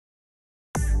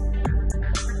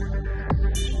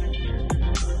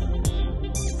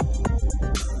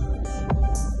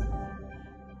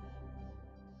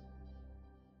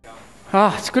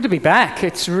Oh, it's good to be back.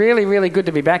 It's really, really good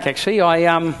to be back. Actually, I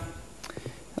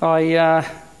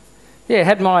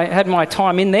had my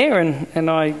time in there, and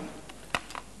I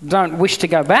don't wish to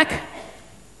go back.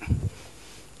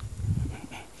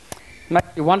 Makes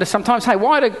you wonder sometimes. Hey,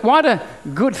 why do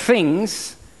good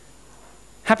things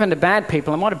happen to bad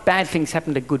people, and why do bad things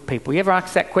happen to good people? You ever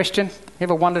asked that question? You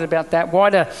ever wondered about that?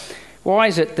 Why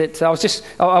is it that I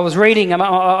was reading,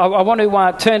 I want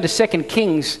to turn to 2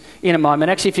 Kings in a moment.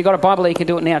 Actually, if you've got a Bible, you can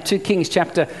do it now. 2 Kings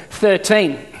chapter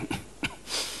 13.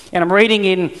 And I'm reading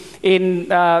in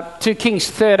 2 Kings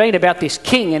 13 about this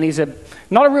king, and he's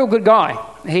not a real good guy.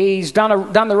 He's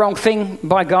done the wrong thing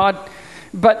by God.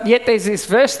 But yet there's this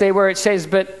verse there where it says,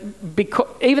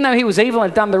 even though he was evil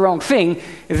and had done the wrong thing,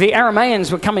 the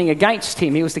Arameans were coming against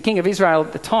him. He was the king of Israel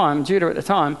at the time, Judah at the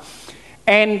time,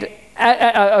 and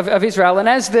of Israel. And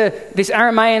as these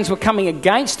Arameans were coming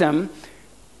against him,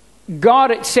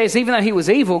 God, it says, even though he was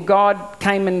evil, God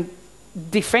came and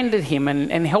defended him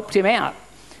and helped him out.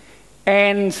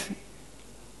 And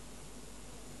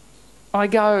I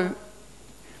go,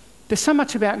 there's so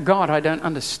much about God I don't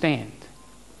understand.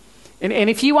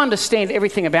 And if you understand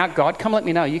everything about God, come let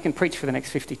me know. You can preach for the next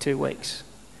 52 weeks.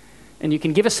 And you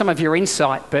can give us some of your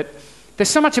insight. But there's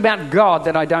so much about God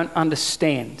that I don't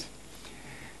understand.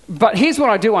 But here's what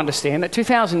I do understand, that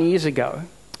 2,000 years ago,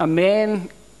 a man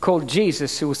called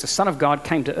Jesus, who was the Son of God,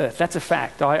 came to earth. That's a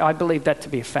fact. I believe that to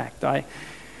be a fact.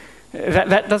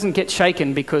 That doesn't get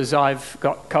shaken because I've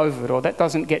got COVID, or that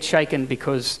doesn't get shaken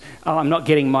because I'm not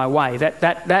getting my way.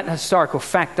 That historical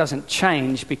fact doesn't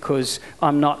change because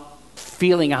I'm not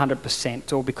feeling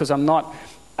 100%, or because I'm not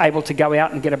able to go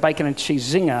out and get a bacon and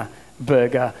cheese zinger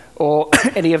burger, or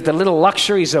any of the little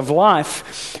luxuries of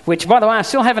life, which, by the way, I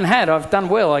still haven't had. I've done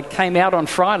well. I came out on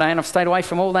Friday and I've stayed away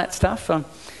from all that stuff.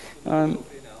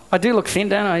 I do look thin,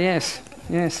 don't I? Yes.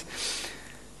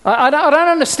 I don't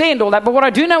understand all that, but what I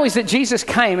do know is that Jesus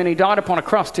came and he died upon a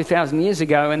cross 2,000 years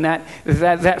ago, and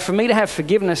that for me to have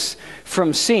forgiveness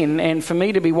from sin, and for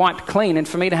me to be wiped clean, and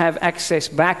for me to have access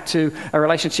back to a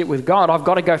relationship with God, I've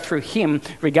got to go through him,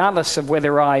 regardless of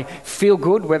whether I feel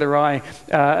good, whether I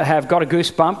have got a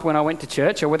goosebump when I went to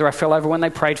church, or whether I fell over when they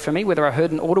prayed for me, whether I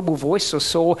heard an audible voice or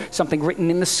saw something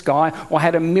written in the sky, or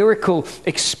had a miracle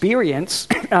experience.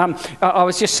 I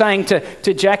was just saying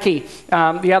to Jackie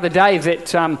the other day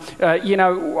that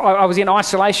I was in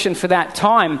isolation for that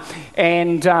time,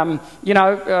 and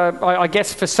I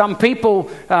guess for some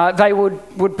people they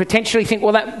would potentially think,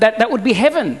 well, that would be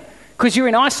heaven, because you're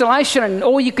in isolation and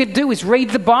all you could do is read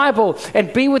the Bible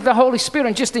and be with the Holy Spirit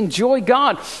and just enjoy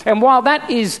God. And while that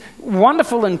is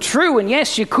wonderful and true, and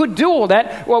yes, you could do all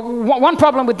that, well, one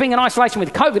problem with being in isolation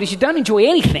with COVID is you don't enjoy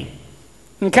anything.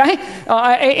 Okay?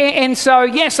 And so,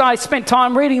 yes, I spent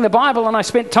time reading the Bible, and I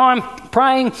spent time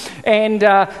praying and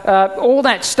all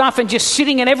that stuff, and just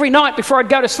sitting, and every night before I'd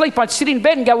go to sleep, I'd sit in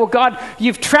bed and go, well, God,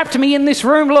 you've trapped me in this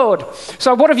room, Lord.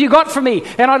 So what have you got for me?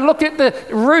 And I'd look at the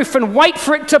roof and wait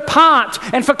for it to part,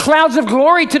 and for clouds of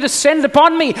glory to descend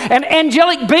upon me, and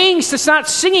angelic beings to start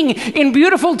singing in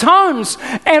beautiful tones.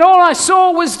 And all I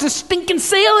saw was the stinking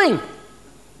ceiling.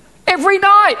 Every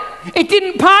night. It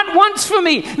didn't part once for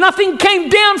me. Nothing came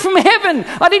down from heaven.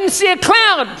 I didn't see a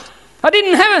cloud. I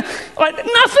didn't have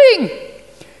nothing.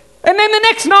 And then the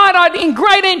next night, I'd, in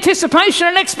great anticipation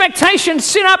and expectation,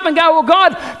 sit up and go, well,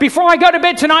 God, before I go to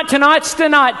bed tonight, tonight's the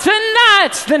night.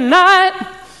 Tonight's the night.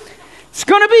 It's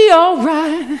going to be all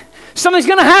right. Something's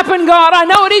going to happen, God. I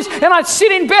know it is. And I'd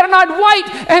sit in bed and I'd wait,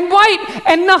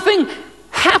 and nothing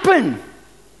happened.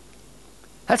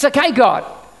 That's okay,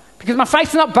 God. Because my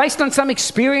faith's not based on some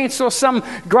experience or some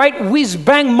great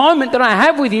whiz-bang moment that I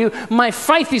have with you. My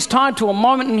faith is tied to a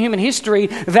moment in human history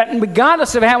that,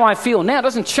 regardless of how I feel now,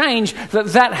 doesn't change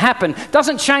that happened.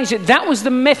 Doesn't change that was the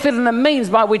method and the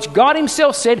means by which God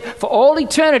himself said, for all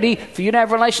eternity, for you to have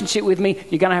a relationship with me,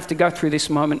 you're going to have to go through this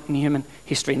moment in human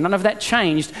history. None of that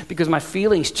changed because my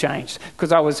feelings changed.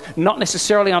 Because I was not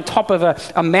necessarily on top of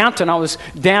a mountain. I was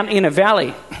down in a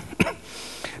valley.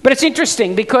 But it's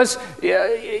interesting because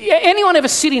anyone ever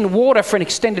sit in water for an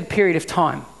extended period of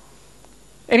time?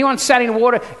 Anyone sat in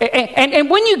water? And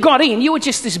when you got in, you were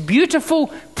just this beautiful,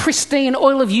 pristine,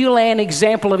 oil of Ulan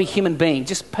example of a human being,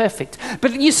 just perfect.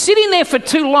 But you sit in there for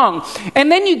too long,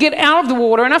 and then you get out of the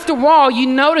water, and after a while you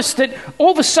notice that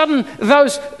all of a sudden my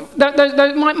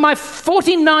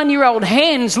 49-year-old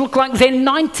hands look like they're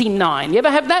 99. You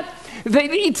ever have that?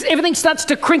 Everything starts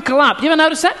to crinkle up. You ever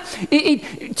notice that?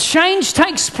 Change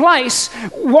takes place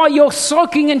while you're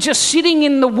soaking and just sitting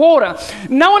in the water.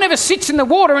 No one ever sits in the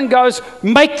water and goes,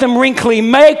 make them wrinkly,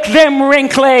 make them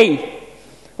wrinkly.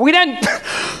 We don't,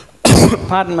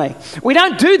 pardon me, we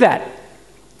don't do that.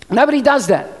 Nobody does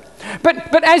that.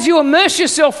 But as you immerse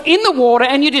yourself in the water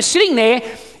and you're just sitting there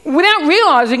without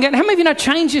realizing it, how many of you know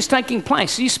change is taking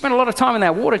place? You spend a lot of time in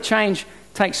that water, change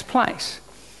takes place.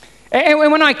 And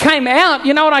when I came out,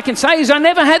 you know what I can say is I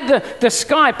never had the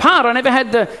sky part. I never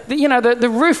had the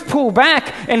roof pull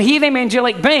back and hear them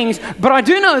angelic beings. But I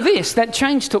do know this, that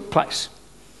change took place.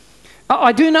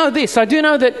 I do know this. I do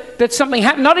know that something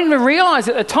happened. I didn't even realize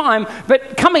at the time,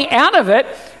 but coming out of it,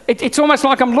 it's almost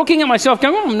like I'm looking at myself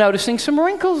going, I'm noticing some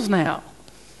wrinkles now.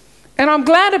 And I'm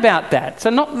glad about that. So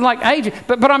not like age,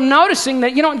 but I'm noticing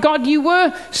that, you know what, God, you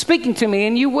were speaking to me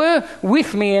and you were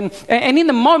with me. And in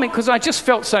the moment, because I just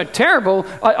felt so terrible,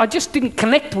 I just didn't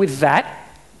connect with that.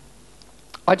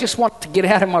 I just wanted to get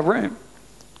out of my room.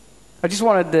 I just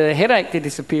wanted the headache to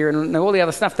disappear and all the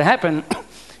other stuff to happen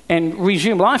and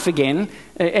resume life again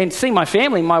and see my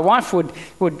family. My wife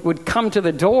would come to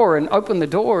the door and open the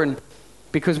door, and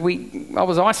because I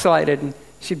was isolated, and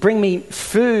she'd bring me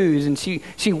food and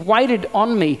she waited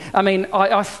on me. I mean,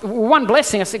 one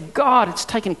blessing, I said, God, it's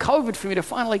taken COVID for me to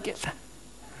finally get that.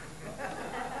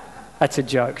 That's a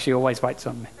joke. She always waits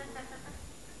on me.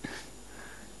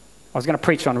 I was going to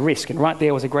preach on risk, and right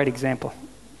there was a great example.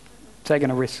 Taking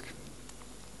a risk.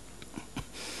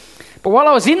 But while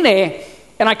I was in there,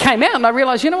 and I came out and I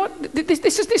realized, you know what,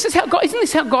 this is how God, isn't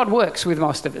this how God works with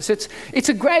most of us? It's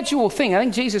a gradual thing. I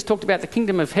think Jesus talked about the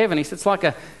kingdom of heaven. He said it's like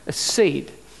a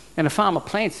seed, and a farmer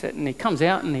plants it and he comes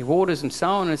out and he waters and so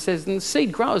on, and it says, and the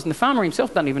seed grows and the farmer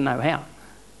himself doesn't even know how.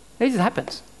 It just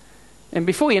happens. And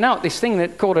before you know it, this thing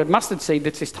that called a mustard seed,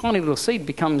 that's this tiny little seed,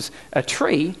 becomes a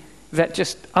tree that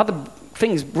just other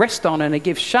things rest on and it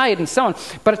gives shade and so on.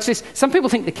 But it's this, some people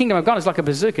think the kingdom of God is like a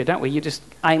bazooka, don't we? You just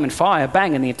aim and fire,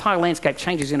 bang, and the entire landscape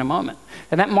changes in a moment.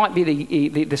 And that might be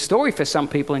the story for some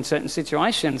people in certain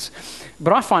situations.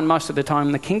 But I find most of the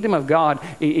time the kingdom of God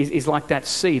is like that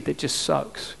seed that just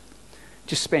soaks,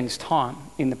 just spends time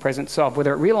in the presence of,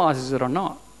 whether it realizes it or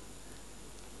not.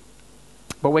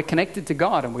 But we're connected to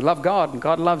God and we love God and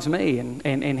God loves me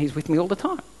and He's with me all the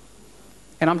time.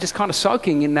 And I'm just kind of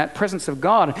soaking in that presence of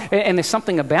God. And there's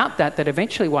something about that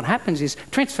eventually what happens is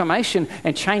transformation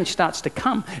and change starts to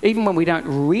come, even when we don't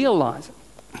realize it.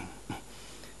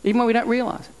 Even when we don't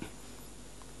realize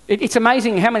it. It's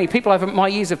amazing how many people over my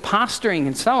years of pastoring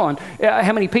and so on,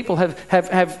 how many people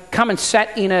have come and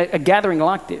sat in a gathering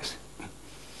like this.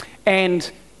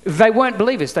 And they weren't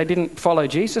believers. They didn't follow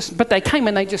Jesus. But they came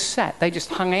and they just sat. They just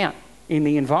hung out in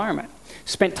the environment,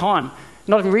 spent time,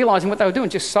 not even realizing what they were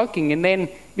doing, just soaking. And then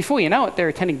before you know it, they're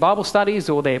attending Bible studies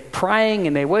or they're praying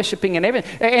and they're worshiping and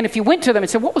everything. And if you went to them and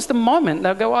said, what was the moment?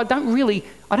 They'll go, I don't really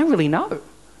know.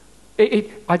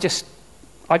 I just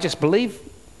believe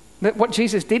that what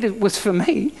Jesus did was for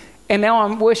me. And now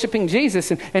I'm worshipping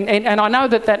Jesus. And I know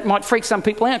that might freak some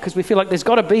people out because we feel like there's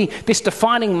got to be this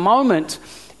defining moment.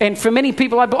 And for many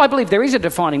people, I believe there is a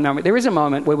defining moment. There is a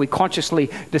moment where we consciously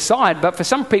decide. But for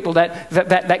some people,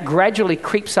 that gradually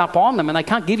creeps up on them, and they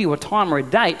can't give you a time or a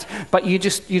date. But you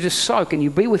just soak and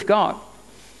you be with God,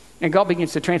 and God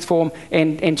begins to transform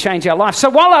and change our life.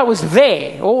 So while I was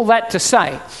there, all that to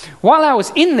say, while I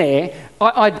was in there,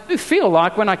 I do feel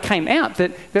like when I came out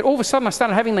that all of a sudden I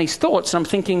started having these thoughts, and I'm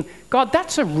thinking, God,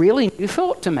 that's a really new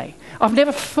thought to me. I've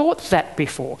never thought that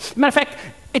before. Matter of fact,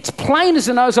 it's plain as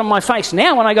the nose on my face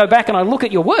now when I go back and I look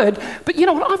at your word, but you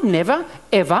know what? I've never,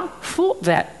 ever thought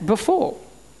that before.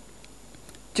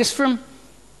 Just from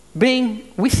being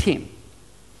with Him.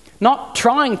 Not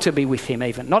trying to be with Him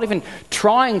even. Not even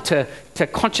trying to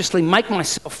consciously make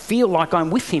myself feel like I'm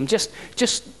with Him.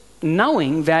 Just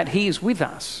knowing that He is with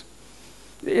us.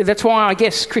 That's why I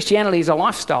guess Christianity is a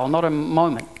lifestyle, not a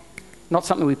moment. Not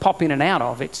something we pop in and out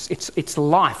of. It's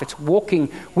life. It's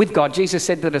walking with God. Jesus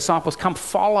said to the disciples, come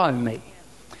follow me.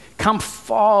 Come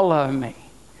follow me.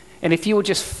 And if you will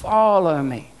just follow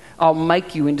me, I'll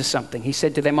make you into something. He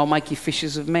said to them, I'll make you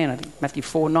fishers of men. I think Matthew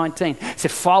 4:19. He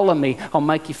said, follow me, I'll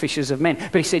make you fishers of men.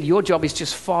 But he said, your job is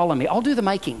just follow me. I'll do the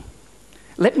making.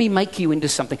 Let me make you into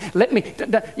something.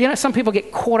 Some people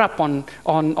get caught up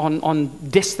on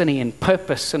destiny and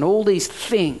purpose and all these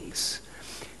things.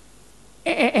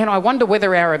 And I wonder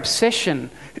whether our obsession,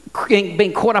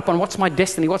 being caught up on what's my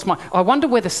destiny, I wonder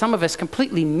whether some of us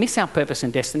completely miss our purpose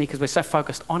and destiny because we're so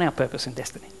focused on our purpose and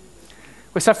destiny.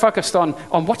 We're so focused on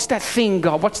what's that thing,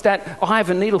 God, what's that eye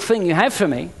of a needle thing you have for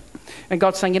me? And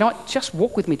God's saying, you know what, just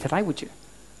walk with me today, would you?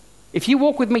 If you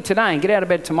walk with me today and get out of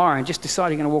bed tomorrow and just decide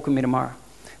you're going to walk with me tomorrow,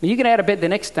 and you get out of bed the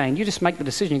next day and you just make the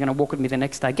decision you're going to walk with me the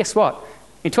next day, guess what?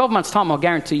 In 12 months' time, I'll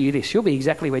guarantee you this, you'll be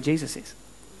exactly where Jesus is.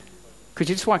 Because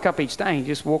you just woke up each day and you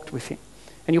just walked with Him.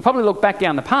 And you'll probably look back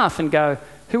down the path and go,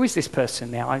 who is this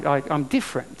person now? I'm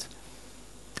different.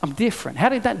 I'm different. How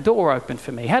did that door open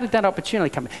for me? How did that opportunity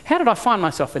come? How did I find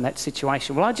myself in that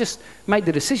situation? Well, I just made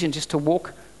the decision just to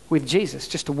walk with Jesus,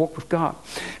 just to walk with God.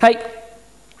 Hey,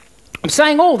 I'm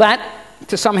saying all that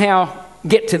to somehow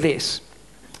get to this.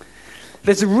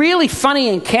 There's a really funny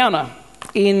encounter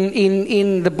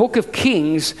in the book of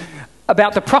Kings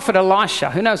about the prophet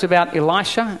Elisha. Who knows about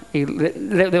Elisha?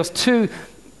 There was two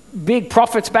big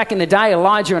prophets back in the day,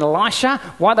 Elijah and Elisha.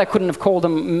 Why they couldn't have called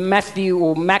them Matthew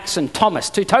or Max and Thomas.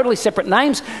 Two totally separate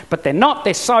names, but they're not.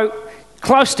 They're so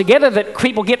close together that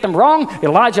people get them wrong.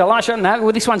 Elijah, Elisha. No,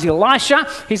 well, this one's Elisha.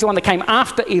 He's the one that came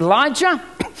after Elijah.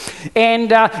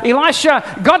 And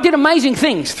Elisha, God did amazing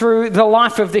things through the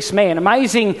life of this man.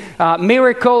 Amazing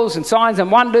miracles and signs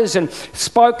and wonders, and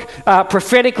spoke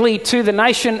prophetically to the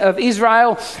nation of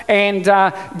Israel. And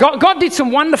God did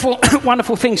some wonderful,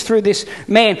 wonderful things through this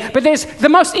man. But there's the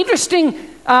most interesting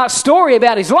story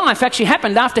about his life actually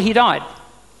happened after he died.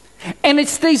 And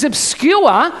it's these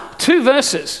obscure 2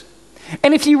 verses.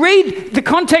 And if you read the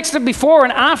context of before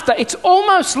and after, it's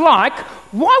almost like,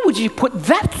 why would you put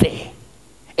that there?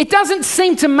 It doesn't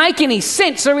seem to make any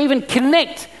sense or even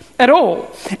connect at all.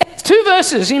 It's 2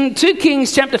 verses in 2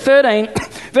 Kings chapter 13,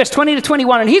 verse 20 to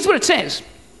 21. And here's what it says.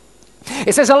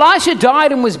 It says, Elisha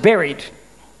died and was buried.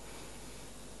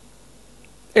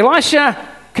 Elisha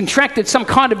contracted some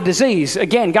kind of disease.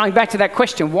 Again, going back to that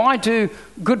question, why do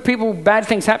good people, bad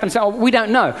things happen? So we don't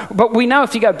know. But we know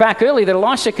if you go back early that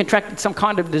Elisha contracted some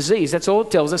kind of disease. That's all it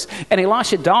tells us. And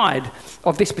Elisha died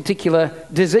of this particular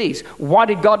disease. Why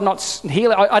did God not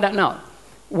heal it? I don't know.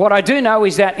 What I do know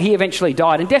is that he eventually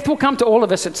died. And death will come to all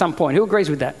of us at some point. Who agrees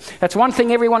with that? That's one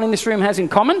thing everyone in this room has in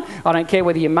common. I don't care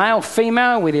whether you're male,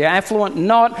 female, whether you're affluent,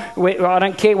 not. I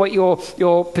don't care what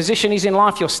your position is in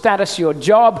life, your status, your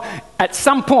job. At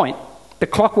some point, the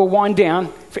clock will wind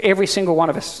down for every single one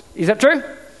of us. Is that true?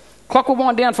 Clock will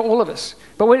wind down for all of us.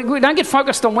 But we don't get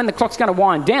focused on when the clock's going to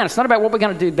wind down. It's not about what we're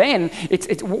going to do then.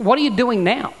 It's what are you doing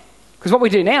now? Because what we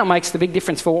do now makes the big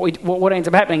difference for what ends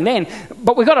up happening then.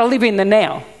 But we've got to live in the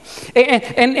now.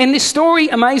 And this story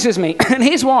amazes me. And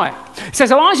here's why. It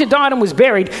says, Elijah died and was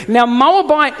buried. Now,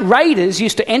 Moabite raiders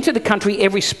used to enter the country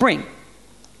every spring.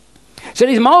 So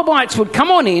these Moabites would come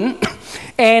on in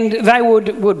and they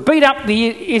would beat up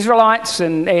the Israelites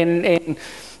and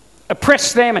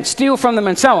oppress them and steal from them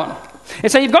and so on.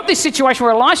 And so you've got this situation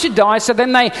where Elisha dies, so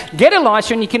then they get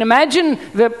Elisha, and you can imagine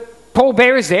the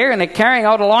pallbearers there, and they're carrying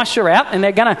old Elisha out, and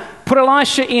they're going to put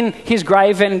Elisha in his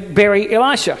grave and bury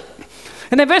Elisha.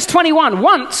 And then verse 21,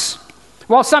 once,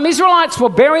 while some Israelites were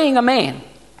burying a man,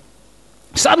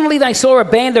 suddenly they saw a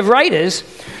band of raiders,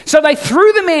 so they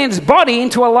threw the man's body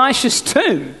into Elisha's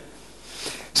tomb.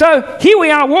 So here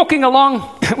we are walking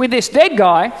along with this dead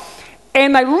guy,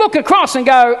 and they look across and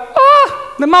go,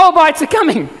 oh, the Moabites are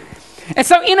coming. And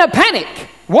so in a panic,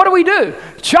 what do?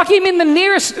 Chuck him in the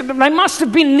nearest, they must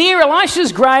have been near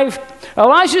Elisha's grave,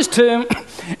 Elisha's tomb,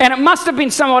 and it must have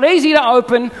been somewhat easy to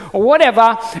open or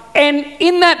whatever. And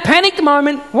in that panicked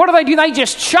moment, what do? They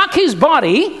just chuck his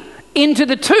body into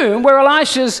the tomb where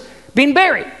Elisha's been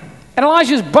buried. And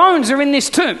Elisha's bones are in this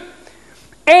tomb.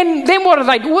 And then what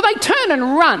do? Well, they turn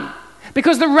and run,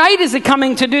 because the raiders are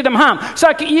coming to do them harm.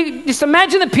 So you just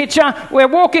imagine the picture. We're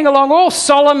walking along, all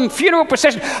solemn, funeral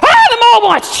procession. The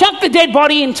Moabites chuck the dead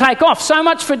body and take off. So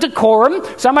much for decorum,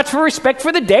 so much for respect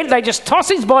for the dead. They just toss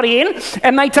his body in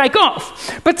and they take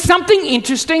off. But something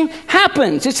interesting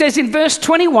happens. It says in verse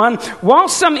 21, while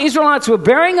some Israelites were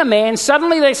burying a man,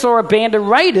 suddenly they saw a band of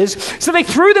raiders, so they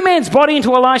threw the man's body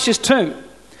into Elisha's tomb.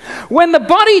 When the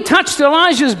body touched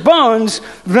Elijah's bones,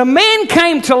 the man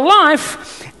came to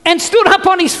life and stood up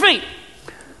on his feet.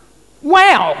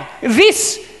 Wow,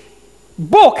 this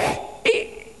book,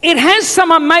 it has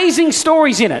some amazing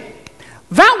stories in it.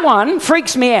 That one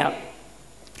freaks me out.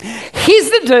 Here's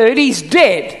the dude, he's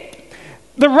dead.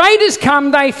 The raiders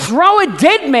come, they throw a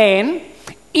dead man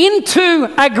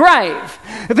into a grave.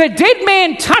 The dead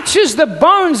man touches the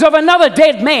bones of another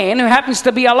dead man, who happens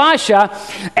to be Elisha,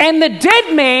 and the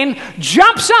dead man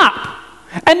jumps up,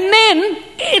 and then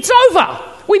it's over.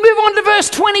 We move on to verse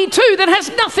 22 that has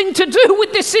nothing to do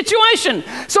with this situation.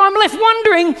 So I'm left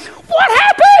wondering, what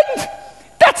happened?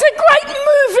 That's a great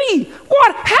movie.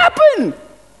 What happened?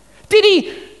 Did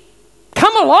he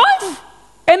come alive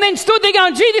and then stood there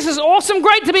going, gee, this is awesome,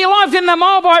 great to be alive? Then the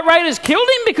Moabite raiders killed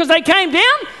him because they came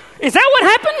down? Is that what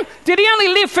happened? Did he only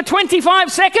live for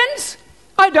 25 seconds?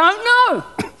 I don't know.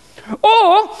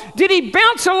 Or did he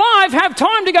bounce alive, have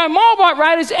time to go Moabite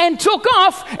raiders, and took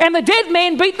off, and the dead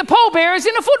man beat the pallbearers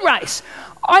in a foot race?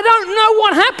 I don't know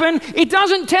what happened. It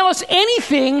doesn't tell us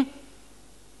anything.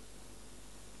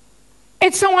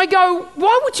 And so I go,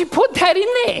 why would you put that in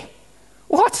there?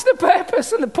 What's the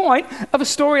purpose and the point of a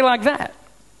story like that?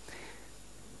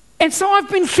 And so I've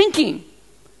been thinking,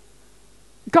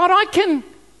 God, I can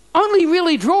only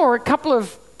really draw a couple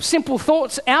of simple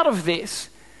thoughts out of this.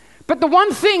 But the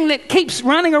one thing that keeps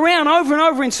running around over and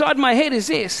over inside my head is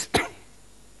this.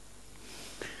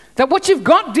 That what you've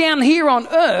got down here on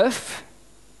earth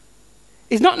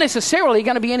is not necessarily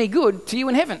going to be any good to you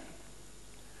in heaven.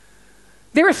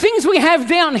 There are things we have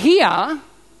down here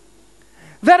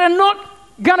that are not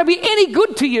going to be any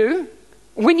good to you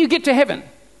when you get to heaven.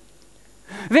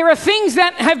 There are things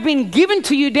that have been given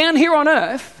to you down here on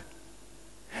earth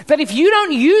that if you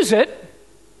don't use it,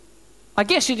 I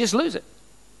guess you just lose it.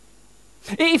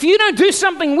 If you don't do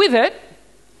something with it,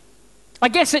 I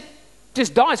guess it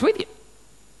just dies with you.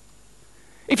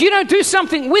 If you don't do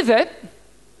something with it,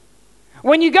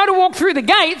 when you go to walk through the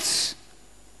gates,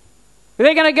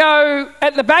 they're going to go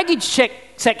at the baggage check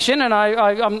section, and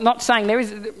I'm not saying there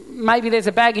is, maybe there's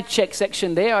a baggage check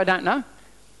section there, I don't know.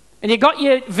 And you got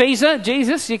your visa,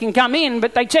 Jesus, you can come in,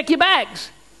 but they check your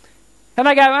bags. And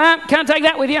they go, can't take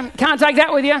that with you, can't take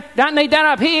that with you, don't need that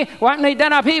up here, won't need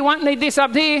that up here, won't need this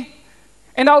up here.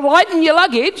 And they'll lighten your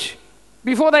luggage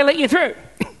before they let you through.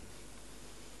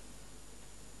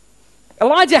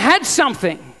 Elijah had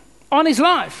something on his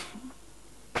life.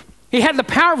 He had the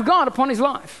power of God upon his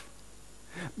life.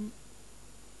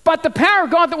 But the power of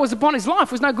God that was upon his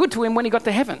life was no good to him when he got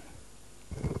to heaven.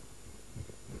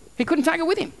 He couldn't take it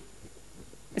with him.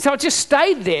 And so it just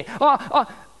stayed there.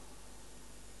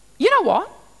 You know what?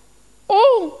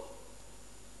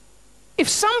 If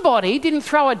somebody didn't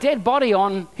throw a dead body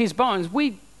on his bones,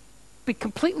 we'd be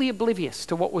completely oblivious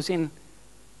to what was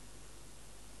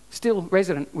still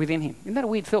resident within him. Isn't that a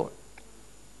weird thought?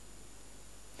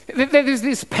 There's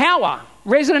this power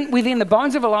resident within the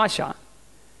bones of Elisha.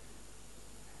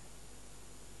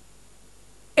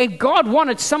 And God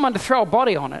wanted someone to throw a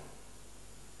body on it.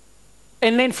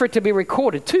 And then for it to be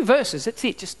recorded. 2 verses, that's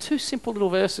it. Just 2 simple little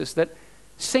verses that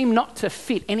seem not to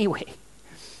fit anywhere.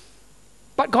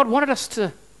 But God wanted us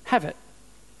to have it.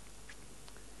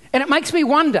 And it makes me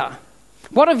wonder,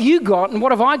 what have you got and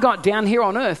what have I got down here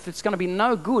on earth that's going to be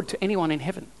no good to anyone in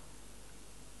heaven?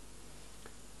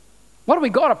 What have we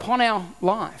got upon our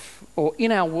life or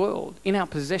in our world, in our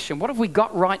possession? What have we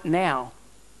got right now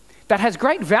that has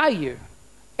great value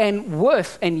and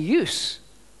worth and use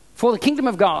for the kingdom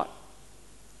of God?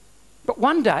 But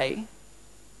one day,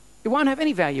 it won't have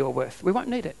any value or worth. We won't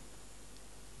need it.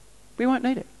 We won't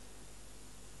need it.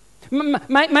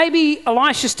 Maybe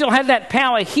Elisha still had that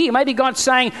power here. Maybe God's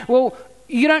saying, well,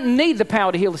 you don't need the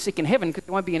power to heal the sick in heaven because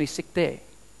there won't be any sick there.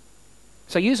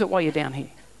 So use it while you're down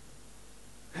here.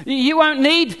 You won't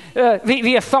need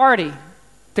the authority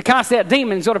to cast out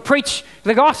demons or to preach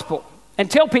the gospel and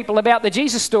tell people about the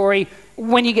Jesus story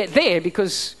when you get there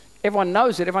because everyone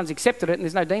knows it, everyone's accepted it, and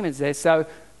there's no demons there. So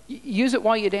use it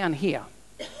while you're down here.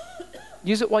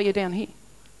 Use it while you're down here.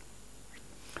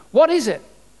 What is it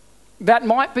that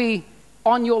might be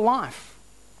on your life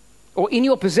or in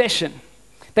your possession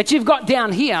that you've got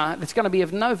down here that's going to be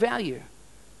of no value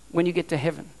when you get to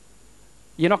heaven?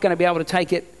 You're not going to be able to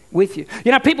take it with you.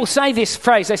 You know, people say this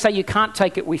phrase, they say you can't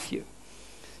take it with you.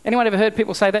 Anyone ever heard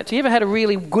people say that? Do you ever had a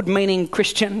really good meaning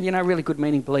Christian, really good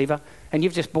meaning believer, and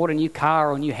you've just bought a new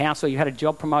car or a new house or you had a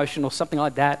job promotion or something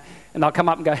like that, and they'll come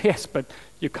up and go, yes, but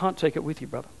you can't take it with you,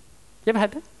 brother. You ever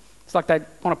had that? It's like they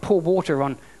want to pour water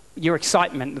on your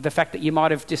excitement, the fact that you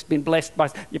might have just been blessed by,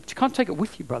 you can't take it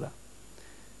with you, brother.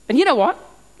 And you know what?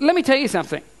 Let me tell you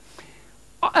something.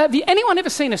 Have anyone ever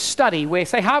seen a study where,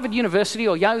 say, Harvard University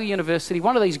or Yale University,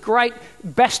 one of these great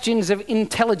bastions of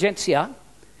intelligentsia,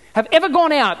 have ever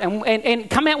gone out and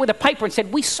come out with a paper and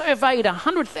said, we surveyed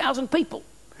 100,000 people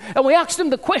and we asked them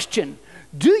the question,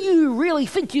 do you really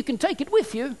think you can take it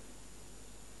with you?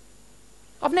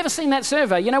 I've never seen that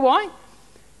survey. You know why?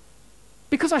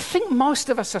 Because I think most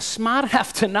of us are smart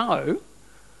enough to know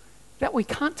that we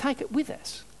can't take it with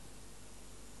us.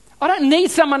 I don't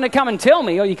need someone to come and tell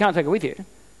me, oh, you can't take it with you.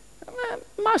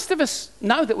 Most of us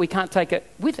know that we can't take it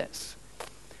with us.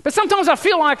 But sometimes I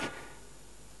feel like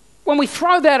when we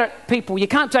throw that at people, you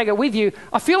can't take it with you,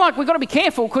 I feel like we've got to be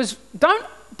careful because don't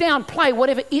downplay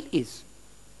whatever it is.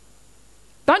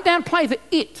 Don't downplay the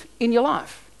it in your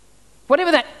life.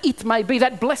 Whatever that it may be,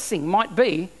 that blessing might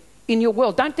be in your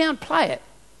world, don't downplay it.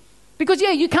 Because,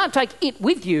 yeah, you can't take it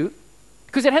with you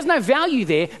because it has no value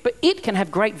there, but it can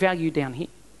have great value down here.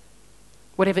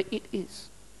 Whatever it is.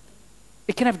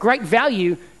 It can have great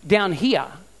value down here.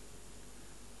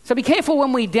 So be careful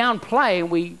when we downplay and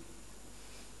we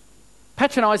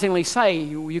patronisingly say,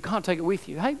 you can't take it with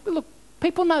you. Hey, look,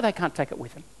 people know they can't take it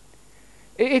with them.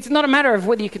 It's not a matter of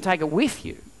whether you can take it with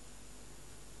you.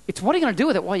 It's what are you going to do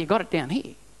with it while you got it down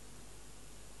here?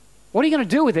 What are you going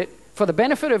to do with it for the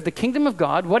benefit of the kingdom of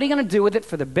God? What are you going to do with it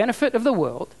for the benefit of the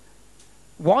world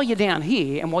while you're down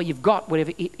here and while you've got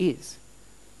whatever it is?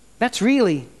 That's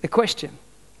really the question.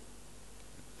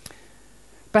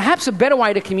 Perhaps a better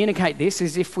way to communicate this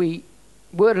is if we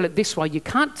worded it this way: you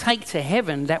can't take to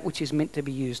heaven that which is meant to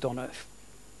be used on earth.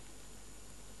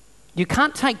 You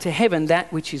can't take to heaven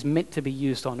that which is meant to be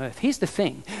used on earth. Here's the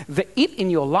thing: the it in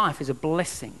your life is a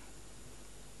blessing.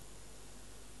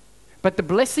 But the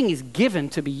blessing is given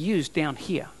to be used down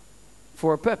here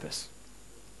for a purpose.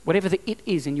 Whatever the it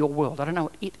is in your world. I don't know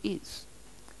what it is.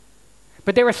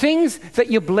 But there are things that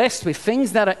you're blessed with,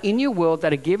 things that are in your world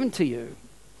that are given to you,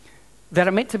 that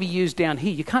are meant to be used down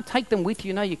here. You can't take them with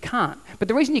you. No, you can't. But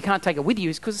the reason you can't take it with you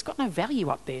is because it's got no value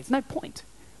up there. There's no point.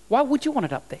 Why would you want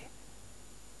it up there?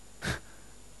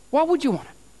 Why would you want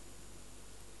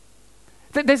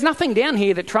it? There's nothing down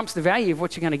here that trumps the value of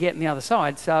what you're going to get on the other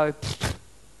side, so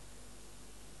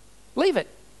leave it.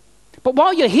 But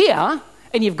while you're here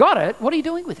and you've got it, what are you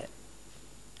doing with it?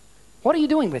 What are you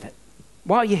doing with it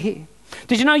while you're here?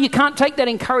 Did you know you can't take that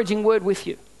encouraging word with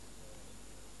you?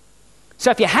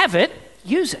 So if you have it,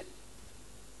 use it.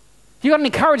 You got an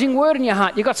encouraging word in your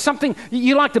heart. You got something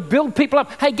you like to build people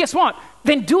up. Hey, guess what?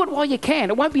 Then do it while you can.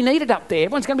 It won't be needed up there.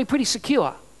 Everyone's going to be pretty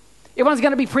secure. Everyone's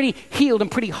going to be pretty healed and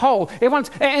pretty whole.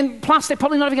 And plus, they're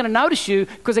probably not even going to notice you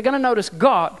because they're going to notice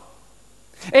God.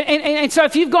 And so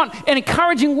if you've got an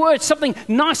encouraging word, something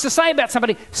nice to say about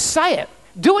somebody, say it.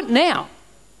 Do it now.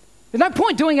 There's no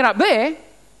point doing it up there.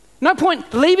 No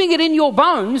point leaving it in your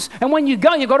bones, and when you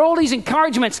go, you've got all these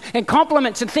encouragements and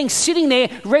compliments and things sitting there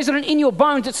resident in your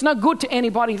bones. It's no good to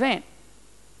anybody then.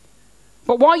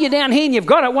 But while you're down here and you've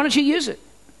got it, why don't you use it?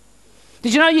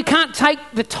 Did you know you can't take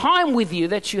the time with you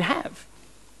that you have?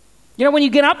 You know, when you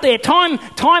get up there, time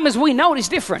as we know it is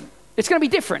different. It's going to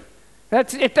be different.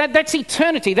 That's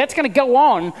eternity. That's going to go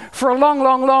on for a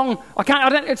long,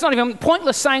 it's not even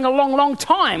pointless saying a long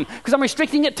time because I'm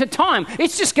restricting it to time.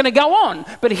 It's just going to go on.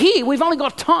 But here, we've only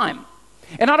got time.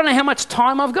 And I don't know how much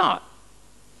time I've got.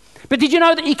 But did you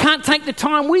know that you can't take the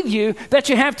time with you that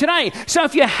you have today? So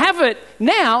if you have it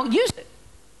now, use it.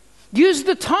 Use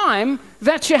the time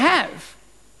that you have.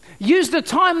 Use the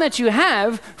time that you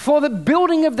have for the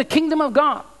building of the kingdom of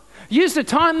God. Use the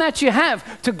time that you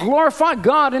have to glorify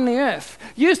God in the earth.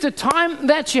 Use the time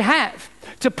that you have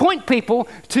to point people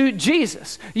to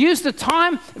Jesus. Use the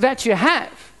time that you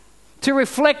have to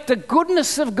reflect the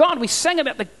goodness of God. We sang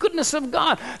about the goodness of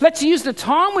God. Let's use the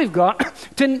time we've got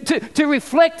to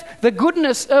reflect the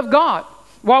goodness of God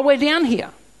while we're down here.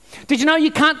 Did you know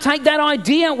you can't take that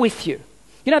idea with you?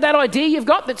 You know that idea you've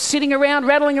got that's sitting around,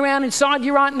 rattling around inside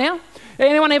you right now?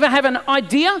 Anyone ever have an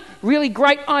idea, really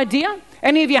great idea?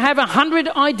 Any of you have 100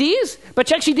 ideas, but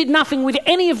you actually did nothing with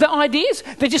any of the ideas?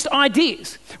 They're just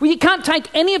ideas. Well, you can't take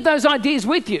any of those ideas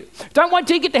with you. Don't wait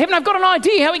till you get to heaven. I've got an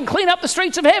idea how we can clean up the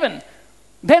streets of heaven.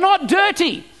 They're not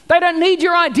dirty. They don't need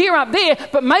your idea up there,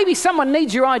 but maybe someone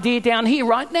needs your idea down here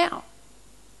right now.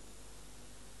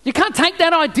 You can't take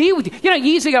that idea with you. You know,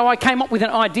 years ago I came up with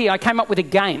an idea. I came up with a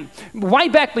game. Way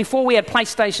back before we had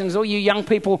PlayStations, all you young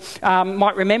people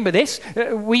might remember this.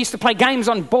 We used to play games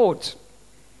on boards.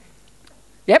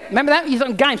 Yep, remember that? You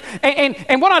thought games.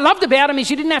 And what I loved about them is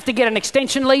you didn't have to get an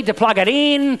extension lead to plug it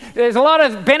in. There's a lot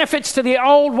of benefits to the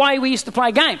old way we used to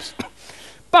play games.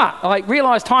 But I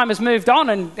realise time has moved on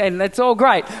and it's all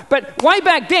great. But way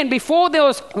back then, before there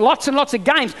was lots and lots of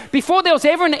games, before there was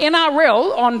ever an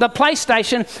NRL on the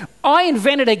PlayStation, I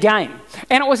invented a game.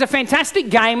 And it was a fantastic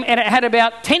game, and it had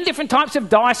about 10 different types of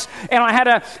dice, and I had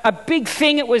a big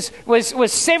thing. It was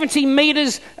 70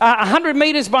 metres, 100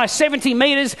 metres by 70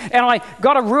 metres, and I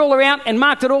got a ruler out and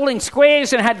marked it all in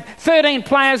squares and had 13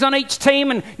 players on each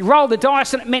team, and you rolled the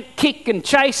dice, and it meant kick and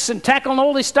chase and tackle and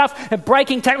all this stuff, and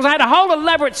breaking tackles. I had a whole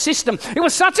elaborate system. It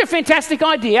was such a fantastic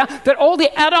idea that all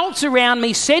the adults around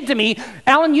me said to me,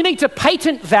 Alan, you need to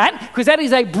patent that because that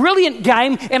is a brilliant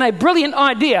game and a brilliant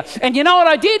idea. And you know what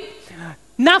I did?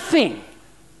 Nothing.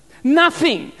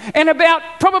 And about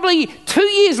probably 2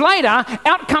 years later,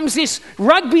 out comes this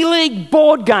rugby league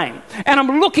board game. And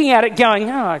I'm looking at it going,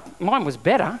 oh, mine was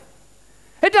better.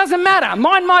 It doesn't matter.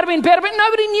 Mine might have been better, but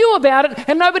nobody knew about it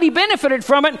and nobody benefited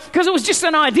from it because it was just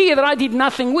an idea that I did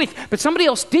nothing with. But somebody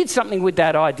else did something with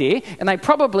that idea and they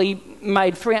probably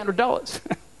made $300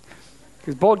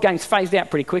 because board games phased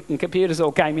out pretty quick and computers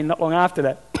all came in not long after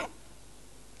that.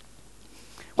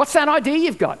 What's that idea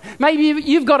you've got? Maybe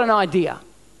you've got an idea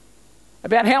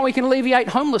about how we can alleviate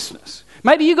homelessness.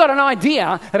 Maybe you've got an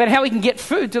idea about how we can get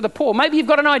food to the poor. Maybe you've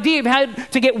got an idea of how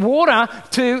to get water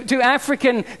to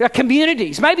African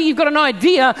communities. Maybe you've got an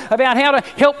idea about how to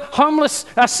help homeless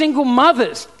single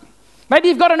mothers. Maybe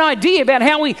you've got an idea about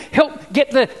how we help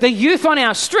get the youth on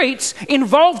our streets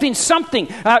involved in something,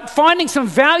 finding some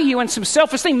value and some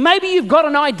self-esteem. Maybe you've got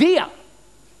an idea.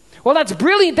 Well, that's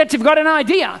brilliant that you've got an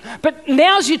idea, but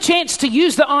now's your chance to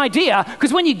use the idea,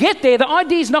 because when you get there, the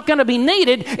idea is not going to be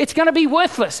needed. It's going to be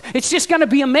worthless. It's just going to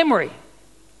be a memory.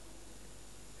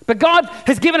 But God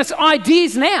has given us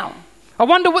ideas now. I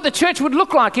wonder what the church would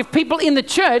look like if people in the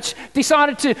church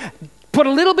decided to put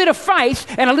a little bit of faith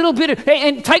and a little bit of,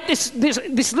 and take this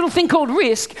little thing called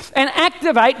risk and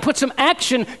put some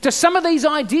action to some of these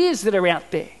ideas that are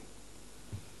out there.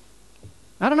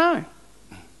 I don't know.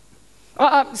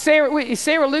 Sarah, is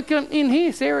Sarah Luca in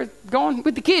here? Sarah gone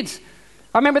with the kids.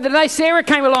 I remember the day Sarah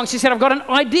came along, she said, I've got an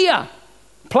idea.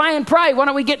 Play and pray. Why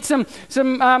don't we get some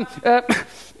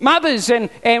mothers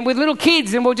and with little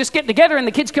kids, and we'll just get together and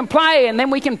the kids can play and then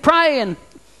we can pray. And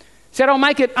said, I'll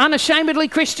make it unashamedly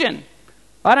Christian.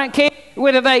 I don't care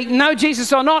whether they know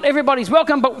Jesus or not. Everybody's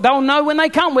welcome, but they'll know when they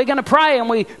come. We're going to pray and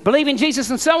we believe in Jesus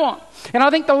and so on. And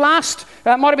I think the last,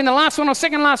 might have been the last one or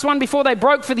second last one before they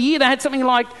broke for the year, they had something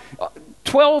like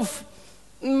 12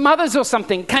 mothers or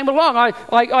something came along.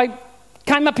 I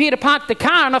came up here to park the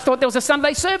car and I thought there was a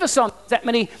Sunday service on. That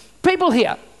many people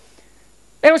here.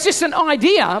 It was just an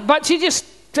idea, but she just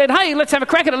said, hey, let's have a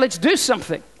crack at it. Let's do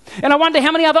something. And I wonder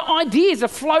how many other ideas are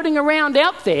floating around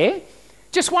out there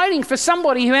just waiting for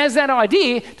somebody who has that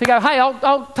idea to go, hey,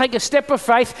 I'll take a step of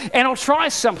faith and I'll try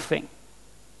something.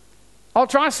 I'll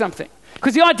try something.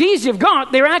 Because the ideas you've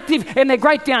got, they're active and they're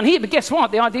great down here, but guess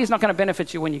what? The idea's not going to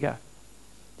benefit you when you go.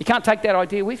 You can't take that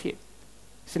idea with you.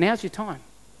 So now's your time.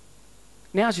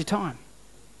 Now's your time.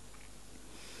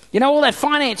 You know, all that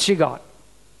finance you got,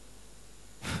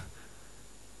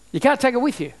 you can't take it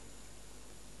with you.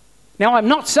 Now, I'm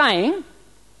not saying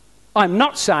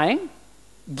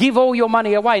give all your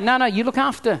money away. No, you look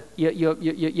after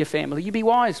your family. You be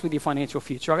wise with your financial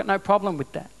future. I've got no problem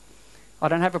with that. I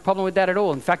don't have a problem with that at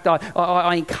all. In fact,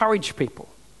 I encourage people.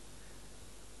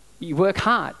 You work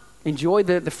hard. Enjoy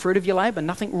the fruit of your labour.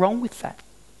 Nothing wrong with that.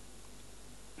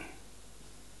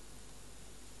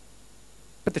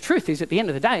 But the truth is, at the end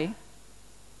of the day, you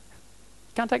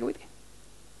can't take it with you.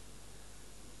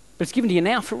 But it's given to you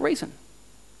now for a reason.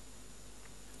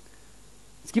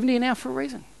 It's given to you now for a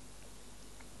reason.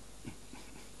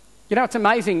 You know, it's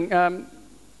amazing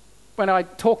when I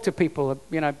talk to people,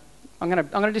 you know, I'm going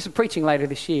to do some preaching later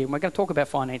this year, and we're going to talk about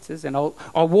finances, and I'll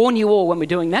warn you all when we're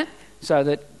doing that, so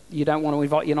that you don't want to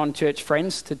invite your non-church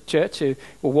friends to church who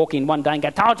will walk in one day and go,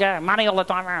 told you, money all the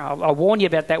time. I'll warn you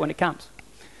about that when it comes.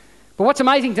 But what's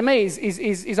amazing to me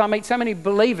is I meet so many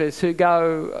believers who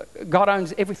go, God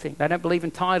owns everything. They don't believe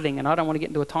in tithing, and I don't want to get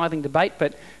into a tithing debate,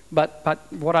 but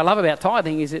what I love about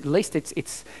tithing is at least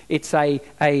it's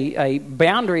a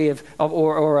boundary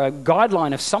or a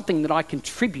guideline of something that I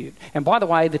contribute. And by the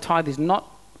way, the tithe is not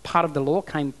part of the law.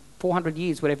 Came 400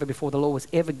 years, whatever, before the law was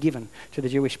ever given to the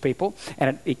Jewish people.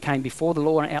 And it came before the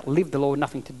law and outlived the law,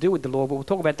 nothing to do with the law, but we'll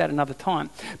talk about that another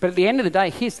time. But at the end of the day,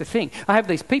 here's the thing. I have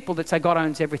these people that say God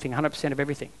owns everything, 100% of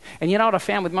everything. And you know what I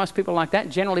found with most people like that?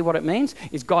 Generally what it means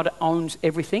is God owns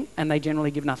everything and they generally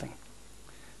give nothing.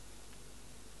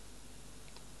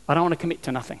 I don't want to commit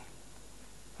to nothing.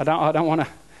 I don't want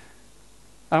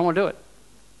to do it.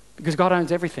 Because God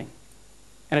owns everything.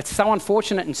 And it's so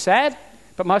unfortunate and sad,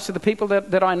 but most of the people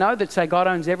that I know that say God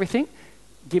owns everything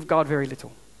give God very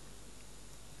little.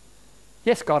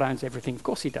 Yes, God owns everything. Of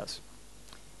course he does.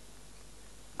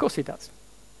 Of course he does.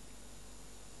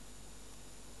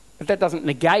 But that doesn't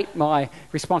negate my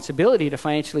responsibility to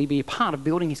financially be a part of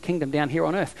building his kingdom down here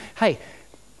on earth. Hey,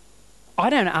 I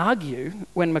don't argue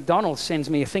when McDonald's sends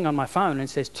me a thing on my phone and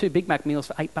says 2 Big Mac meals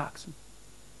for $8.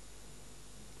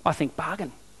 I think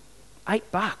bargain.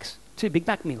 $8. 2 Big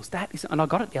Mac meals. That is, and I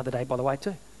got it the other day, by the way,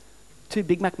 too. 2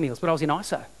 Big Mac meals, but I was in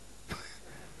ISO.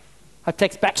 I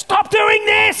text back, stop doing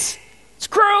this! It's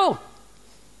cruel!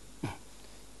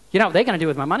 You know what they're going to do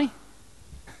with my money?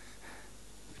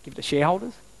 Give it to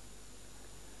shareholders.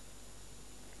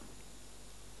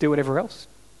 Do whatever else.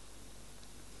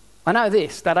 I know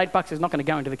this, that $8 is not going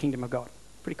to go into the kingdom of God.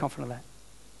 Pretty confident of that.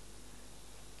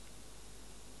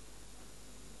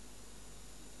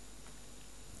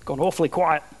 Gone awfully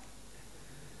quiet.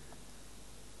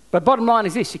 But bottom line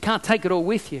is this, you can't take it all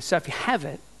with you. So if you have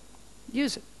it,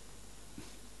 use it.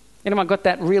 Anyone got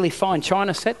that really fine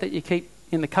china set that you keep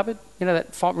in the cupboard? You know,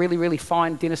 that really, really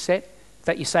fine dinner set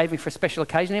that you're saving for a special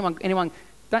occasion? Anyone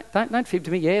Don't fib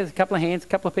to me. Yeah, there's a couple of hands, a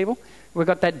couple of people. We've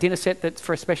got that dinner set that's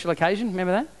for a special occasion.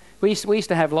 Remember that? We used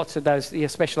to have lots of those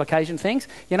special occasion things.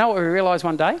 You know what we realised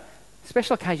one day?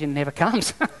 Special occasion never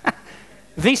comes.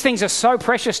 These things are so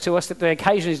precious to us that the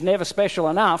occasion is never special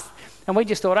enough. And we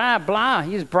just thought, blah,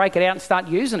 you just break it out and start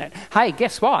using it. Hey,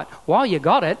 guess what? While you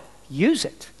got it, use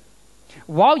it.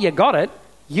 While you got it,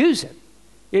 use it.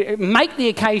 Make the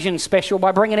occasion special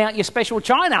by bringing out your special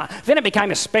china. Then it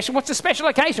became a special. What's a special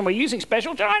occasion? We're using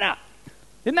special china.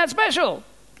 Isn't that special?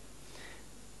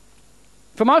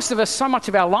 For most of us, so much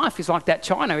of our life is like that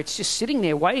china. It's just sitting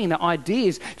there waiting, the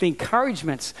ideas, the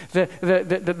encouragements,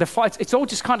 the fights. It's all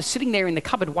just kind of sitting there in the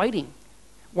cupboard waiting.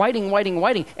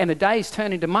 And the days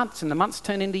turn into months, and the months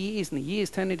turn into years, and the years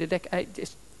turn into decades. It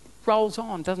just rolls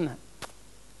on, doesn't it?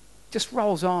 Just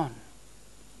rolls on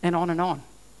and on and on.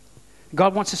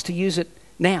 God wants us to use it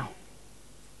now.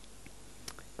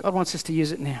 God wants us to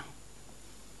use it now.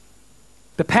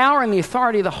 The power and the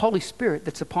authority of the Holy Spirit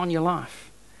that's upon your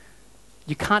life,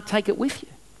 you can't take it with you.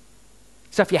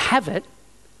 So if you have it,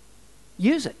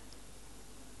 use it.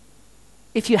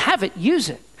 If you have it, use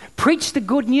it. Preach the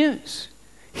good news.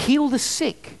 Heal the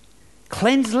sick.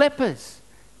 Cleanse lepers.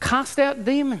 Cast out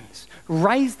demons.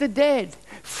 Raise the dead.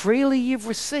 Freely you've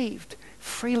received.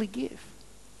 Freely give.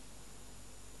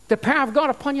 The power of God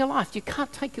upon your life, you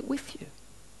can't take it with you.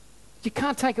 You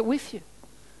can't take it with you.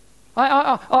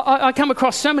 I come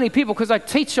across so many people because I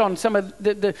teach on some of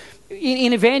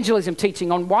in evangelism teaching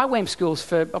on YWAM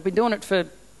schools I've been doing it for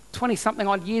 20-something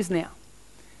odd years now.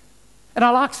 And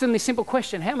I'll ask them this simple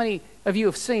question: how many of you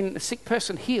have seen a sick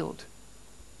person healed?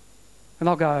 And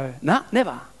they'll go, nah,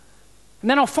 never. And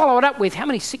then I'll follow it up with, how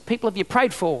many sick people have you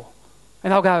prayed for?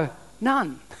 And they'll go,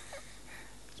 none.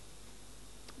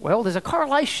 Well, there's a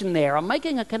correlation there. I'm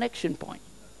making a connection point.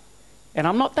 And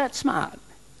I'm not that smart.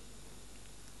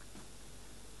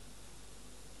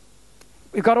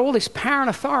 We've got all this power and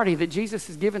authority that Jesus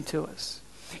has given to us.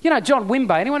 You know, John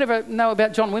Wimber. Anyone ever know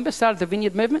about John Wimber? Started the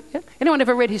Vineyard Movement? Yeah? Anyone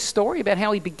ever read his story about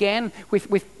how he began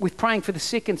with praying for the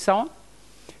sick and so on?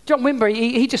 John Wimber,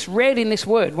 he just read in this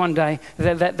word one day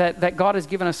that God has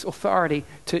given us authority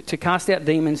to cast out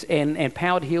demons and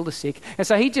power to heal the sick. And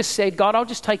so he just said, God, I'll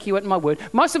just take you at my word.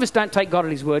 Most of us don't take God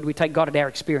at his word. We take God at our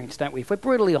experience, don't we? If we're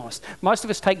brutally honest. Most of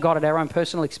us take God at our own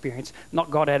personal experience, not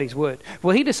God at his word.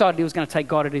 Well, he decided he was going to take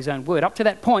God at his own word. Up to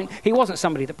that point, he wasn't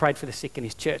somebody that prayed for the sick in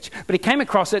his church. But he came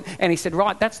across it and he said,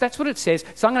 right, that's what it says.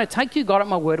 So I'm going to take you, God, at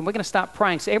my word, and we're going to start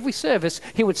praying. So every service,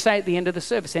 he would say at the end of the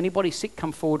service, anybody sick,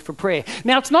 come forward for prayer.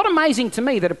 Now, it's not amazing to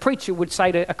me that a preacher would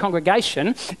say to a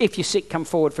congregation, if you're sick, come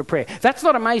forward for prayer. That's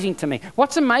not amazing to me.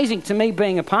 What's amazing to me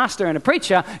being a pastor and a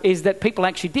preacher is that people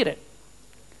actually did it.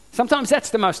 Sometimes that's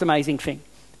the most amazing thing.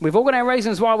 We've all got our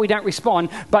reasons why we don't respond,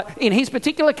 but in his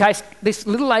particular case, this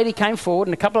little lady came forward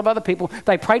and a couple of other people,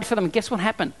 they prayed for them, and guess what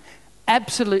happened?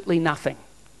 Absolutely nothing.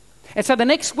 And so the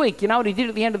next week, you know what he did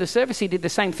at the end of the service? He did the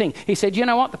same thing. He said, you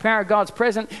know what? The power of God's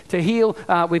present to heal.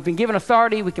 We've been given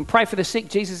authority. We can pray for the sick.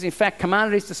 Jesus, in fact,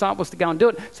 commanded his disciples to go and do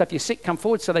it. So if you're sick, come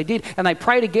forward. So they did. And they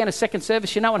prayed again a second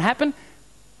service. You know what happened?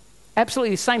 Absolutely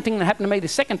the same thing that happened to me the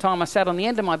second time I sat on the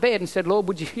end of my bed and said, Lord,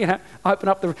 would you, open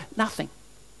up the... Nothing.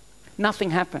 Nothing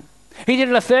happened. He did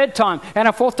it a third time and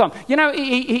a fourth time. You know,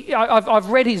 I've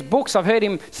read his books. I've heard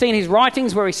him, seen his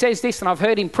writings where he says this, and I've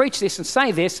heard him preach this and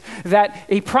say this, that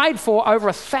he prayed for over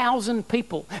 1,000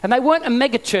 people. And they weren't a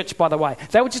mega church, by the way.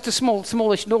 They were just a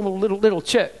smallish, normal little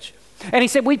church. And he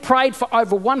said, we prayed for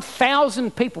over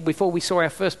 1,000 people before we saw our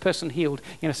first person healed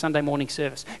in a Sunday morning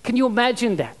service. Can you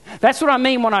imagine that? That's what I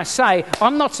mean when I say,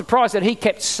 I'm not surprised that he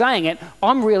kept saying it.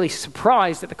 I'm really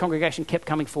surprised that the congregation kept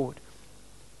coming forward.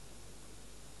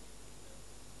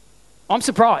 I'm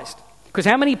surprised, because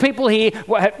how many people here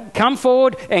come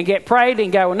forward and get prayed and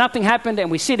go, well, nothing happened,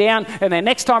 and we sit down, and then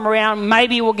next time around,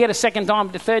 maybe we'll get a second time,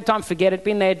 the third time, forget it,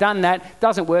 been there, done that,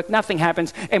 doesn't work, nothing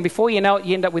happens, and before you know it,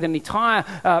 you end up with an entire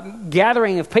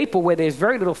gathering of people where there's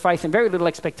very little faith and very little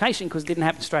expectation because it didn't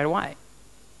happen straight away.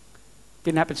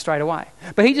 Didn't happen straight away.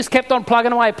 But he just kept on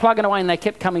plugging away, and they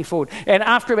kept coming forward. And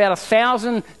after about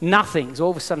 1,000 nothings,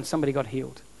 all of a sudden somebody got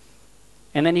healed.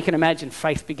 And then you can imagine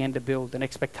faith began to build and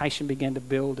expectation began to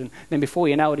build. And then before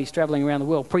you know it, he's traveling around the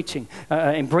world preaching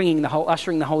and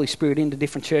ushering the Holy Spirit into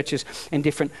different churches and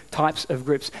different types of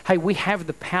groups. Hey, we have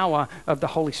the power of the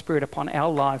Holy Spirit upon our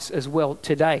lives as well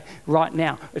today, right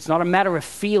now. It's not a matter of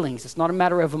feelings. It's not a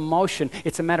matter of emotion.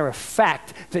 It's a matter of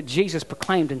fact that Jesus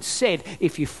proclaimed and said,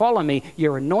 if you follow me,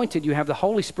 you're anointed. You have the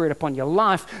Holy Spirit upon your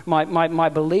life. My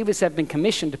believers have been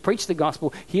commissioned to preach the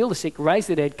gospel, heal the sick, raise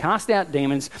the dead, cast out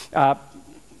demons.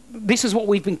 This is what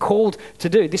we've been called to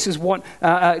do. This is what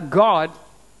God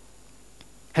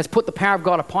has put the power of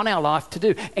God upon our life to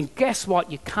do. And guess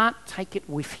what? You can't take it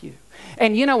with you.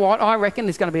 And you know what? I reckon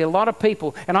there's going to be a lot of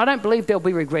people, and I don't believe there'll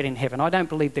be regret in heaven. I don't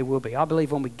believe there will be. I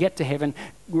believe when we get to heaven,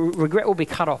 regret will be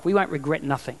cut off. We won't regret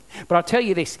nothing. But I'll tell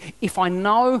you this, if I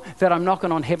know that I'm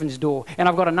knocking on heaven's door and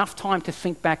I've got enough time to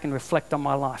think back and reflect on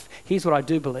my life, here's what I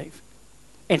do believe.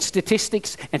 And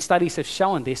statistics and studies have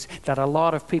shown this, that a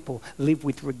lot of people live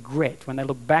with regret when they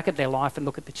look back at their life and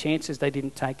look at the chances they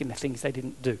didn't take and the things they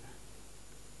didn't do.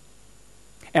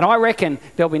 And I reckon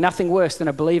there'll be nothing worse than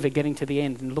a believer getting to the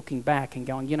end and looking back and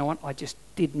going, you know what, I just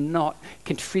did not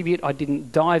contribute, I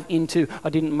didn't dive into, I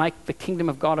didn't make the kingdom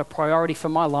of God a priority for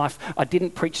my life, I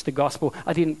didn't preach the gospel,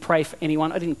 I didn't pray for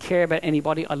anyone, I didn't care about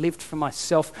anybody, I lived for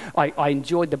myself, I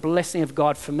enjoyed the blessing of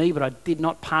God for me, but I did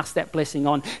not pass that blessing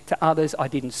on to others, I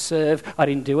didn't serve, I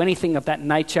didn't do anything of that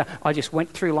nature, I just went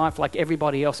through life like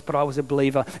everybody else, but I was a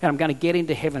believer, and I'm going to get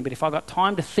into heaven. But if I've got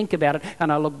time to think about it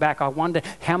and I look back, I wonder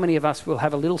how many of us will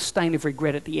have a little stain of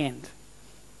regret at the end,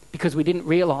 because we didn't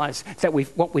realize that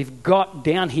what we've got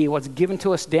down here, what's given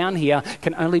to us down here,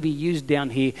 can only be used down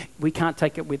here. We can't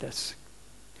take it with us.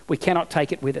 We cannot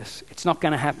take it with us. It's not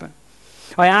going to happen.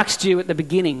 I asked you at the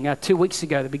beginning, 2 weeks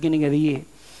ago, the beginning of the year,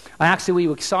 I asked you, were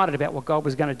you excited about what God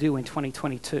was going to do in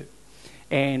 2022?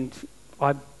 And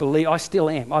I believe I still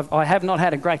am. I have not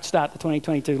had a great start to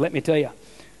 2022, let me tell you.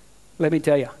 Let me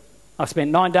tell you. I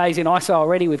spent 9 days in ISO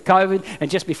already with COVID,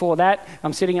 and just before that,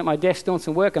 I'm sitting at my desk doing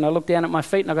some work, and I look down at my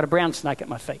feet, and I've got a brown snake at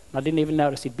my feet. I didn't even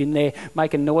notice. He'd been there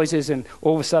making noises, and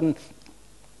all of a sudden,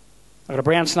 I've got a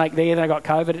brown snake there, then I got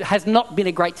COVID. It has not been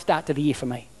a great start to the year for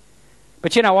me.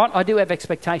 But you know what? I do have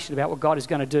expectation about what God is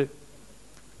going to do.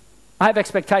 I have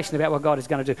expectation about what God is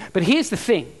going to do. But here's the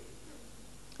thing.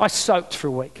 I soaked for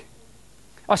a week.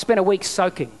 I spent a week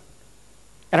soaking,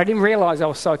 and I didn't realize I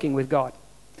was soaking with God.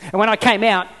 And when I came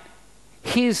out,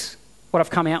 here's what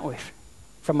I've come out with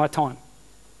from my time.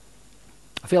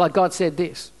 I feel like God said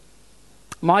this: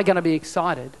 am I going to be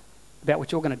excited about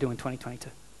what you're going to do in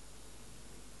 2022?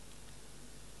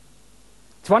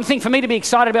 It's one thing for me to be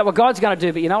excited about what God's going to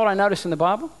do, but you know what I notice in the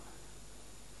Bible?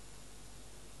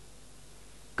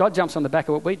 God jumps on the back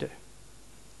of what we do.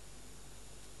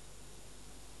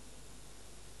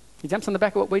 He jumps on the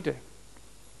back of what we do.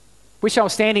 Wish I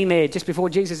was standing there just before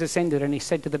Jesus ascended and he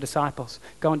said to the disciples,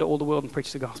 go into all the world and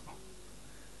preach the gospel.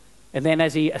 And then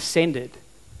as he ascended,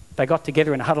 they got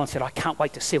together in a huddle and said, I can't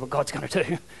wait to see what God's going to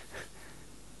do.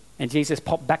 And Jesus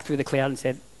popped back through the cloud and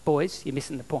said, boys, you're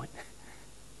missing the point.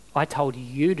 I told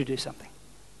you to do something,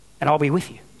 and I'll be with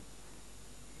you.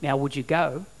 Now, would you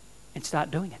go and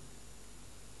start doing it?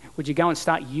 Would you go and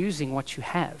start using what you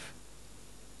have?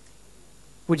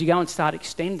 Would you go and start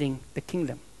extending the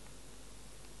kingdom?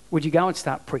 Would you go and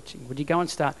start preaching? Would you go and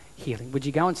start healing? Would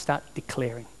you go and start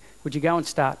declaring? Would you go and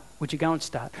start? Would you go and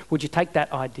start? Would you take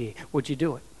that idea? Would you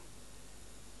do it?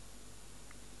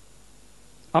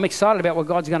 I'm excited about what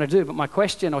God's going to do, but my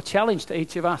question or challenge to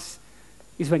each of us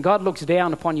is, when God looks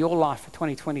down upon your life for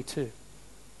 2022,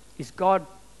 is God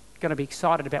going to be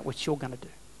excited about what you're going to do?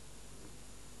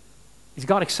 Is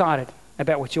God excited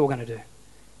about what you're going to do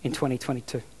in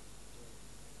 2022?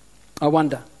 I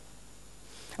wonder.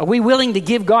 Are we willing to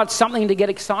give God something to get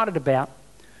excited about,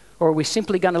 or are we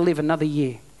simply going to live another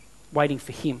year waiting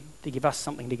for him to give us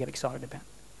something to get excited about?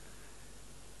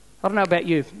 I don't know about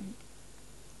you.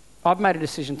 I've made a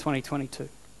decision 2022.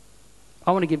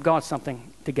 I want to give God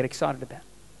something to get excited about.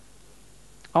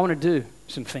 I want to do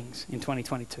some things in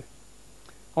 2022.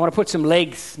 I want to put some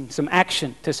legs and some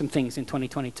action to some things in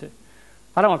 2022.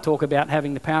 I don't want to talk about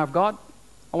having the power of God.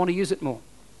 I want to use it more.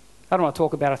 I don't want to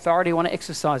talk about authority. I want to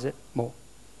exercise it more.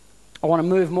 I want to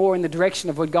move more in the direction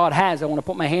of what God has. I want to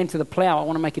put my hand to the plow. I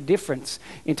want to make a difference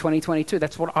in 2022.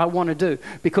 That's what I want to do,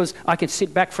 because I can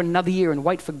sit back for another year and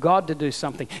wait for God to do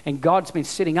something. And God's been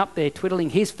sitting up there twiddling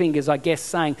his fingers, I guess,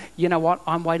 saying, you know what,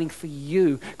 I'm waiting for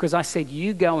you, because I said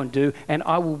you go and do, and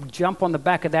I will jump on the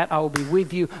back of that. I will be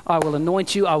with you. I will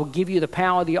anoint you. I will give you the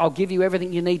power. I'll give you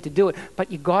everything you need to do it.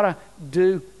 But you got to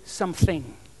do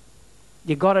something.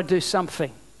 You got to do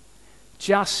something.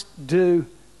 Just do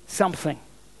something.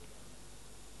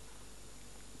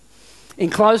 In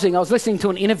closing, I was listening to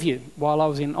an interview while I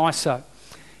was in ISO,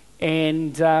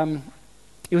 and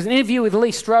it was an interview with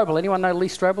Lee Strobel. Anyone know Lee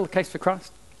Strobel, The Case for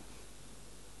Christ?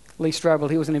 Lee Strobel,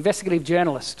 he was an investigative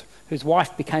journalist whose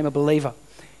wife became a believer,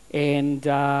 and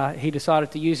he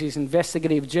decided to use his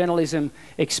investigative journalism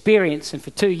experience, and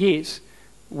for 2 years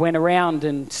went around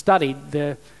and studied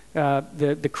the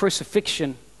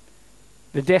crucifixion,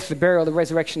 the death, the burial, the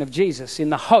resurrection of Jesus, in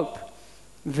the hope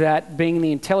that, being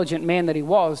the intelligent man that he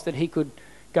was, that he could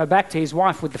go back to his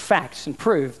wife with the facts and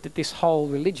prove that this whole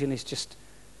religion is just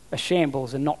a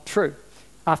shambles and not true.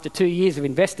 After 2 years of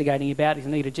investigating about his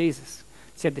need of Jesus,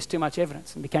 he said there's too much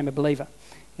evidence and became a believer.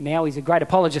 And now he's a great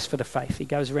apologist for the faith. He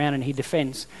goes around and he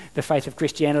defends the faith of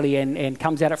Christianity and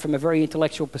comes at it from a very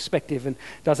intellectual perspective and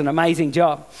does an amazing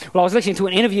job. Well, I was listening to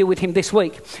an interview with him this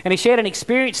week, and he shared an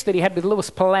experience that he had with Luis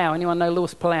Palau. Anyone know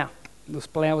Luis Palau? Luis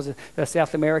Palau was a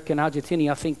South American,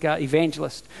 Argentinian, I think,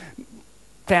 evangelist.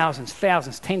 Thousands,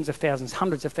 tens of thousands,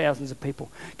 hundreds of thousands of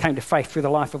people came to faith through the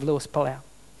life of Luis Palau.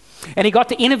 And he got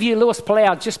to interview Luis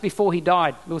Palau just before he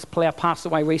died. Luis Palau passed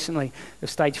away recently of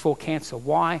stage 4 cancer.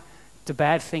 Why do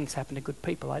bad things happen to good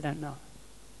people? I don't know.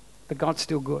 But God's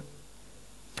still good.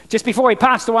 Just before he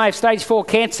passed away of stage 4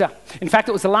 cancer, in fact,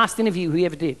 it was the last interview he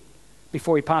ever did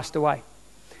before he passed away.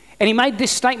 And he made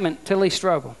this statement to Lee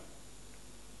Strobel.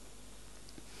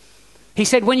 He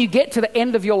said, when you get to the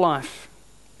end of your life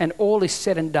and all is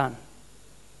said and done,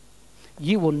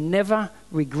 you will never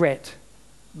regret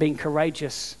being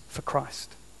courageous for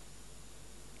Christ.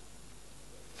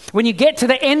 When you get to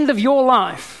the end of your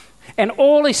life and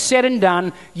all is said and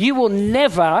done, you will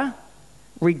never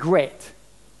regret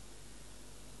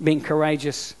being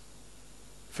courageous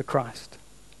for Christ.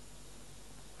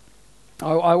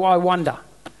 I wonder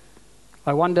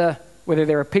whether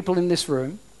there are people in this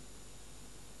room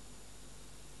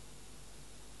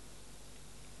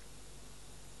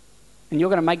and you're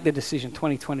going to make the decision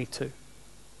 2022.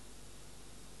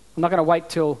 I'm not going to wait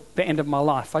till the end of my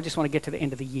life. I just want to get to the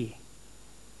end of the year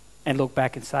and look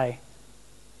back and say,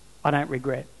 I don't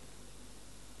regret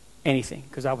anything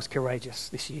because I was courageous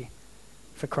this year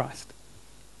for Christ.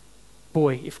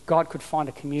 Boy, if God could find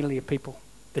a community of people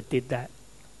that did that,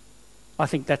 I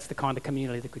think that's the kind of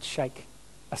community that could shake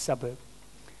a suburb.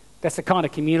 That's the kind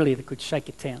of community that could shake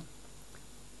a town.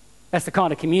 That's the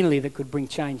kind of community that could bring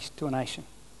change to a nation.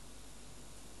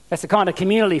 That's the kind of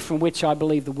community from which I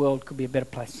believe the world could be a better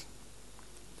place.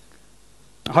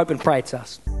 I hope and pray it's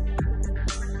us.